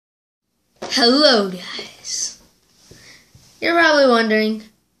Hello guys. You're probably wondering,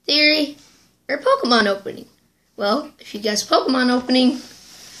 theory or Pokemon opening? Well, if you guess Pokemon opening,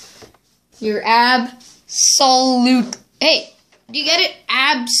 you're absolute. Hey, do you get it?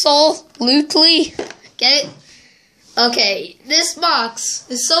 Absolutely. Get it? Okay, this box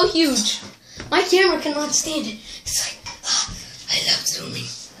is so huge. My camera cannot stand it. It's like, I love zooming.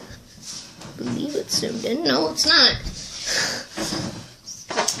 I believe it's zoomed in. No, it's not.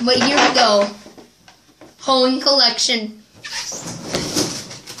 But here we go. Hoenn Collection.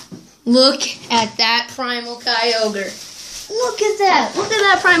 Look at that Primal Kyogre. Look at that. Look at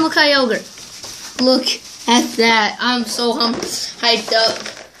that Primal Kyogre. Look at that. I'm so hyped up.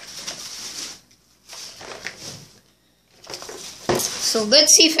 So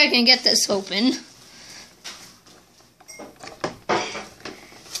let's see if I can get this open.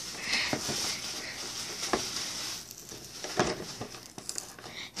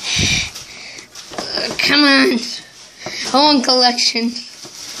 Come on, Hoenn Collection.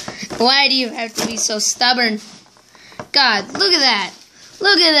 Why do you have to be so stubborn? God, look at that.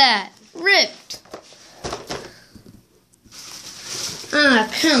 Look at that. Ripped. Ah,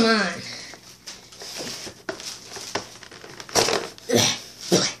 come on.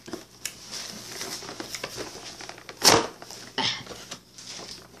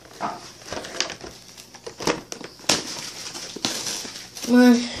 Come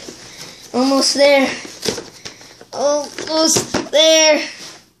on. Almost there. Almost there.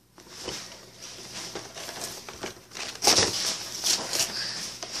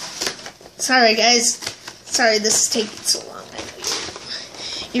 Sorry, guys. Sorry this is taking so long.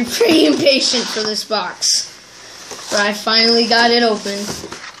 You're pretty impatient for this box. But I finally got it open.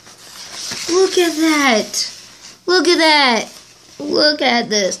 Look at that. Look at that. Look at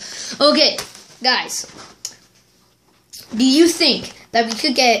this. Okay, guys. Do you think that we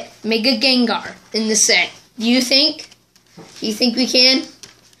could get Mega Gengar in the set? Do you think? Do you think we can?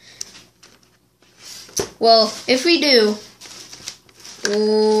 Well, if we do,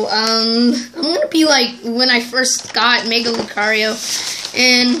 I'm gonna be like when I first got Mega Lucario,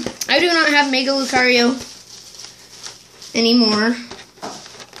 and I do not have Mega Lucario anymore.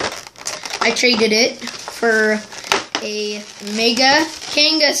 I traded it for a Mega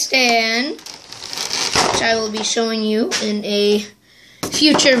Kangaskhan, which I will be showing you in a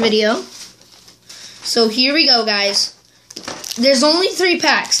future video. So here we go, guys. There's only 3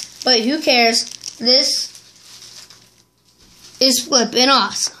 packs, but who cares? This is flippin'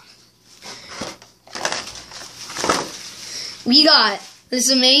 awesome. We got this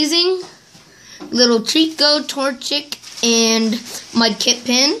amazing little Trico, Torchic, and Mudkip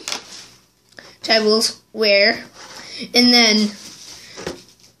pin, which I will wear. And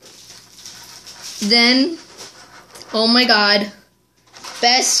then, oh my god,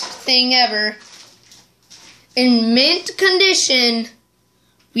 best thing ever. In mint condition,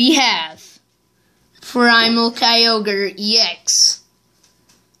 we have Primal Kyogre EX.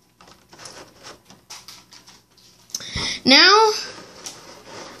 Now,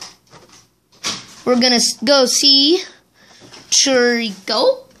 we're gonna go see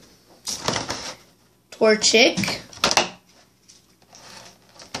Trico, Torchic,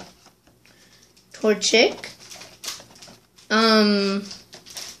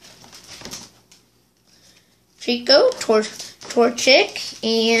 Trico, Torchic,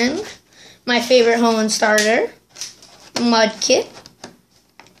 and my favorite Hoenn starter, Mudkip.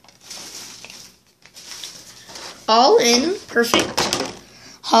 All in perfect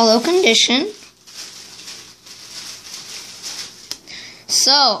hollow condition.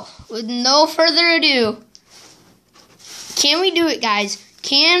 So, with no further ado, can we do it, guys?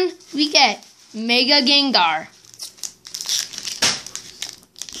 Can we get Mega Gengar?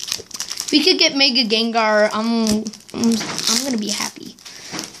 If we could get Mega Gengar, I'm gonna be happy.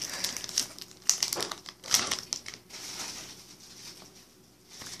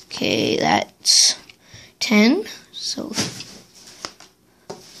 Okay, that's 10. So,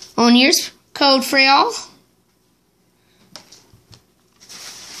 here's code for y'all.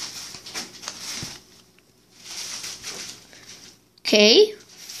 Okay,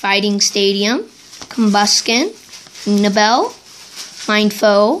 Fighting Stadium, Combuskin, Nabel,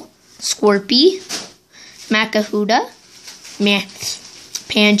 Mindfoe, Scorpy, Macahuda,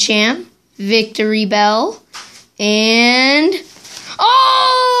 Pancham, Victory Bell, and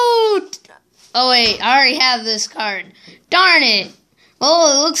oh wait, I already have this card. Darn it!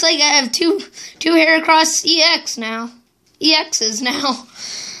 Well, it looks like I have two Heracross EXs now.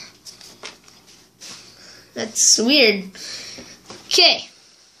 That's weird. Okay.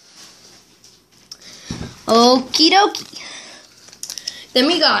 Okie dokie. Then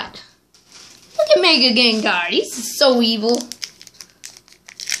we got at Mega Gengar. He's so evil.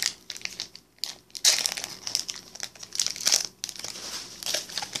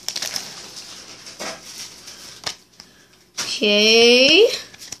 Okay.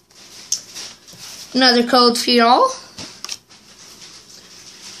 Another code for y'all.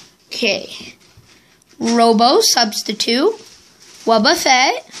 Okay. Robo Substitute,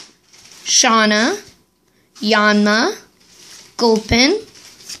 Wobbuffet, Shauna, Yanma, Gulpin,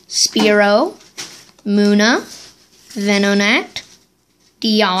 Spearow, Munna, Venonat,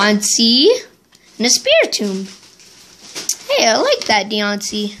 Deontay, and a Spiritomb. Hey, I like that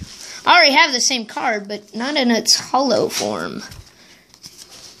Deontay. I already have the same card, but not in its hollow form.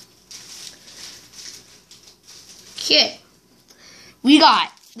 Okay. We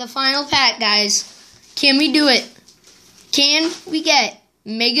got the final pack, guys. Can we do it? Can we get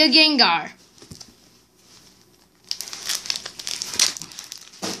Mega Gengar?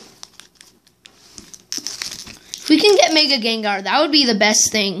 If we can get Mega Gengar, that would be the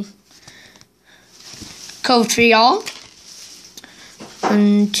best thing. Code for y'all.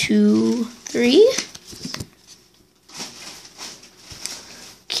 1, 2, 3.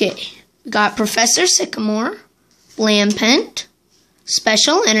 Okay. We got Professor Sycamore, Lampent,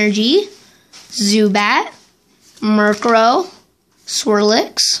 Special Energy, Zubat, Murkrow,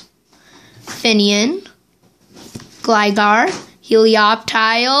 Swirlix, Finian, Gligar,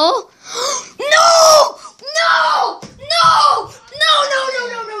 Helioptile. No! No! No! No! No!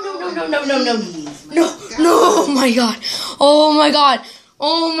 No! No! No! No! No! No! No! No! No! Oh my god! Oh my god!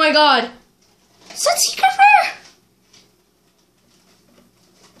 Oh my god! Is that secret rare?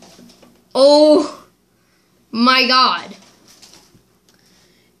 Oh my god!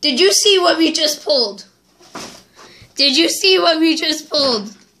 Did you see what we just pulled? Did you see what we just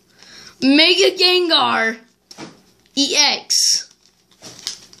pulled? Mega Gengar EX.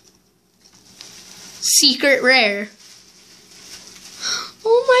 Secret rare.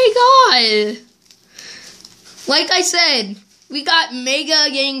 Oh my god. Like I said, we got Mega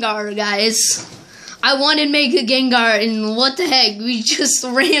Gengar, guys. I wanted Mega Gengar, and what the heck? We just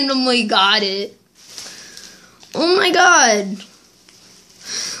randomly got it. Oh my god.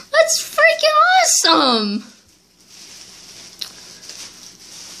 That's freaking awesome!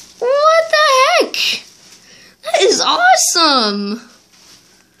 What the heck? That is awesome!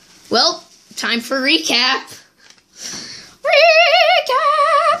 Well, time for recap.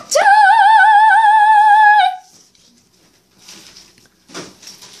 Recap time!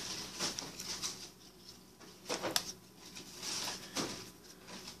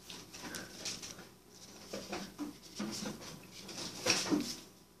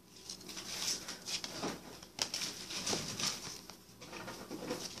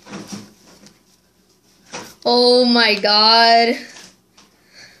 Oh my god.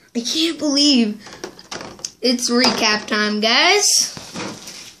 I can't believe it's recap time, guys.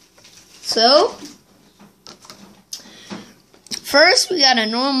 So, first we got a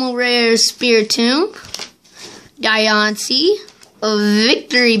normal rare Spiritomb, Deontay, a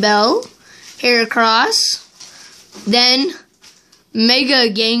Victory Bell, Heracross, then Mega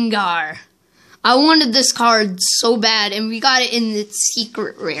Gengar. I wanted this card so bad, and we got it in its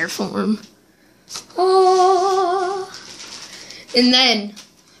secret rare form. Oh. And then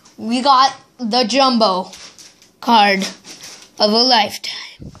we got the jumbo card of a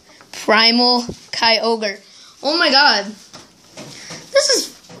lifetime, Primal Kyogre. Oh my god, this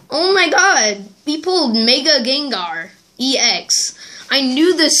is, oh my god, we pulled Mega Gengar EX. I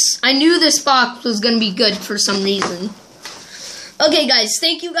knew this box was gonna be good for some reason. Okay guys,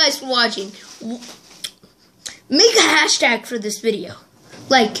 thank you guys for watching. Make a hashtag for this video,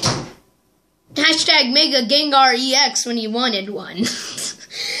 like hashtag Mega Gengar EX when you wanted one.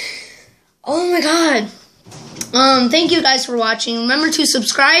 Oh my god. Thank you guys for watching. Remember to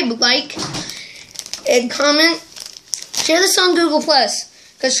subscribe, like, and comment. Share this on Google+.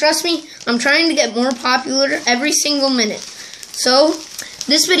 Because trust me, I'm trying to get more popular every single minute. So,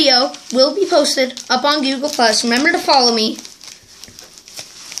 this video will be posted up on Google+. Remember to follow me.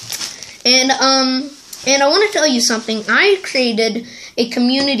 And I want to tell you something. I created a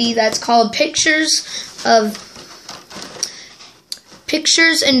community that's called Pictures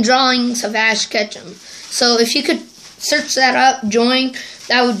and Drawings of Ash Ketchum. So if you could search that up, join,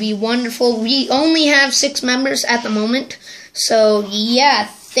 that would be wonderful. We only have 6 members at the moment. So yeah,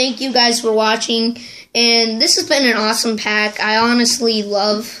 thank you guys for watching. And this has been an awesome pack. I honestly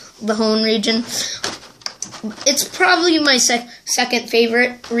love the Hoenn region. It's probably my second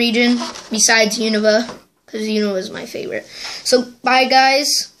favorite region besides Unova, because Unova is my favorite. So bye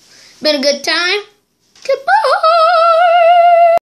guys. Been a good time. Goodbye.